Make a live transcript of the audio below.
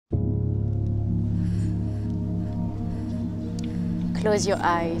Close your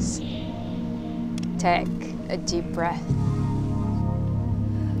eyes. Take a deep breath.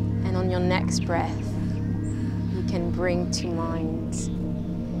 And on your next breath, you can bring to mind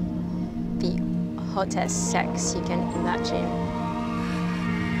the hottest sex you can imagine.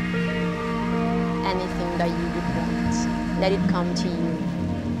 Anything that you would want. Let it come to you.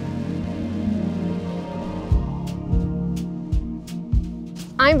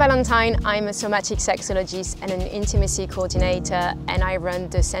 I'm Valentine, I'm a somatic sexologist and an intimacy coordinator, and I run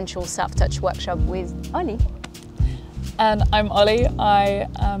the Sensual Self-Touch workshop with Ollie. And I'm Ollie, I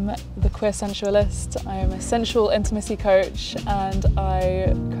am the queer sensualist, I am a sensual intimacy coach, and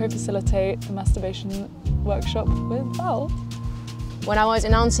I co-facilitate the masturbation workshop with Val. When I was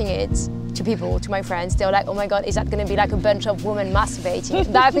announcing it to people, to my friends, they were like, oh my God, is that gonna be like a bunch of women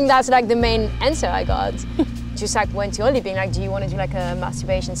masturbating? I think that's like the main answer I got. Just like went to Ollie being like, do you want to do like a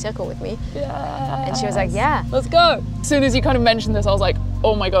masturbation circle with me? Yeah. And she was like, yeah. Let's go. As soon as you kind of mentioned this, I was like,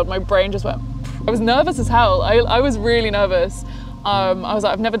 oh my God, my brain just went. I was nervous as hell. I was really nervous. I was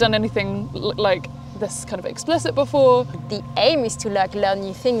like, I've never done anything like this kind of explicit before. The aim is to like learn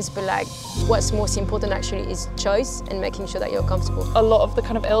new things, but like what's most important actually is choice and making sure that you're comfortable. A lot of the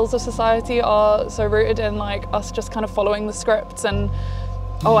kind of ills of society are so rooted in like us just kind of following the scripts and,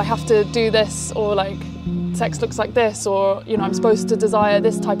 oh, I have to do this, or like sex looks like this, or, you know, I'm supposed to desire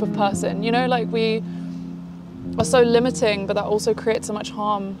this type of person. You know, like we are so limiting, but that also creates so much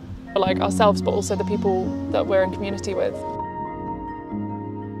harm for like ourselves, but also the people that we're in community with.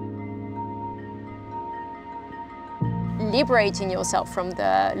 Liberating yourself from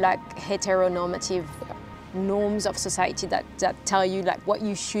the like heteronormative norms of society that tell you like what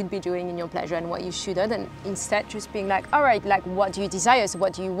you should be doing in your pleasure and what you shouldn't, and instead just being like, all right, like what do you desire? So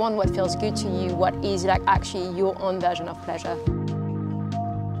what do you want? What feels good to you? What is like actually your own version of pleasure?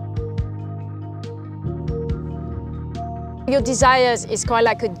 Your desires is quite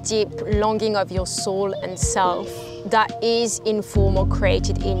like a deep longing of your soul and self that is informed or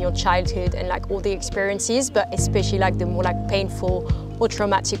created in your childhood and like all the experiences, but especially like the more like painful or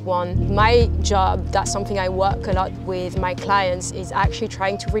traumatic one. My job, that's something I work a lot with my clients, is actually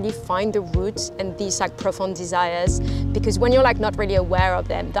trying to really find the roots and these like profound desires, because when you're like not really aware of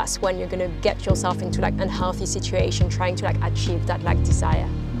them, that's when you're gonna get yourself into like unhealthy situation trying to like achieve that like desire.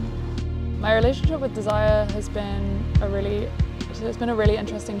 My relationship with desire has been a really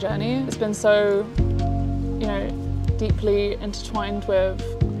interesting journey. It's been so, you know, deeply intertwined with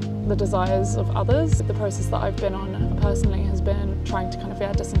the desires of others. The process that I've been on personally has been trying to kind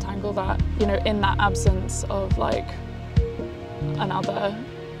of disentangle that, you know, in that absence of like another.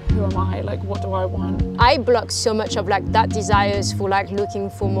 Who am I? Like, what do I want? I block so much of like that desires for like looking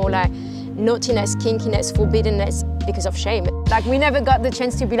for more like naughtiness, kinkiness, forbiddenness because of shame. Like we never got the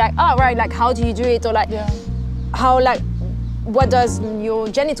chance to be like, oh right, like how do you do it, or like how like what does your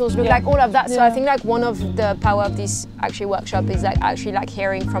genitals look like, all of that. So I think like one of the power of this actually workshop is like actually like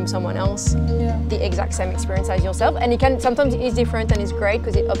hearing from someone else the exact same experience as yourself, and it can sometimes it's different and it's great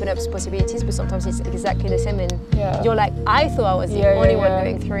because it opens up possibilities, but sometimes it's exactly the same and you're like, I thought I was the only one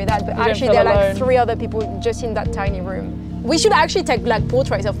going through that, but actually there are like 3 other people just in that tiny room. We should actually take like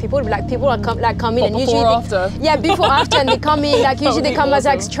portraits of people. Like people are come in and usually before after, and they come in like usually they come as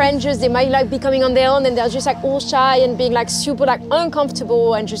like strangers. They might like be coming on their own, and they're just like all shy and being like super like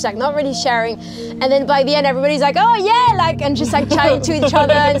uncomfortable and just like not really sharing. And then by the end, everybody's like, oh yeah, like, and just like chatting to each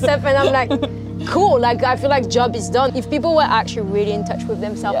other and stuff. And I'm like, cool. Like I feel like job is done. If people were actually really in touch with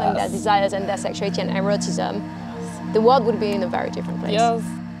themselves and their desires and their sexuality and eroticism, the world would be in a very different place.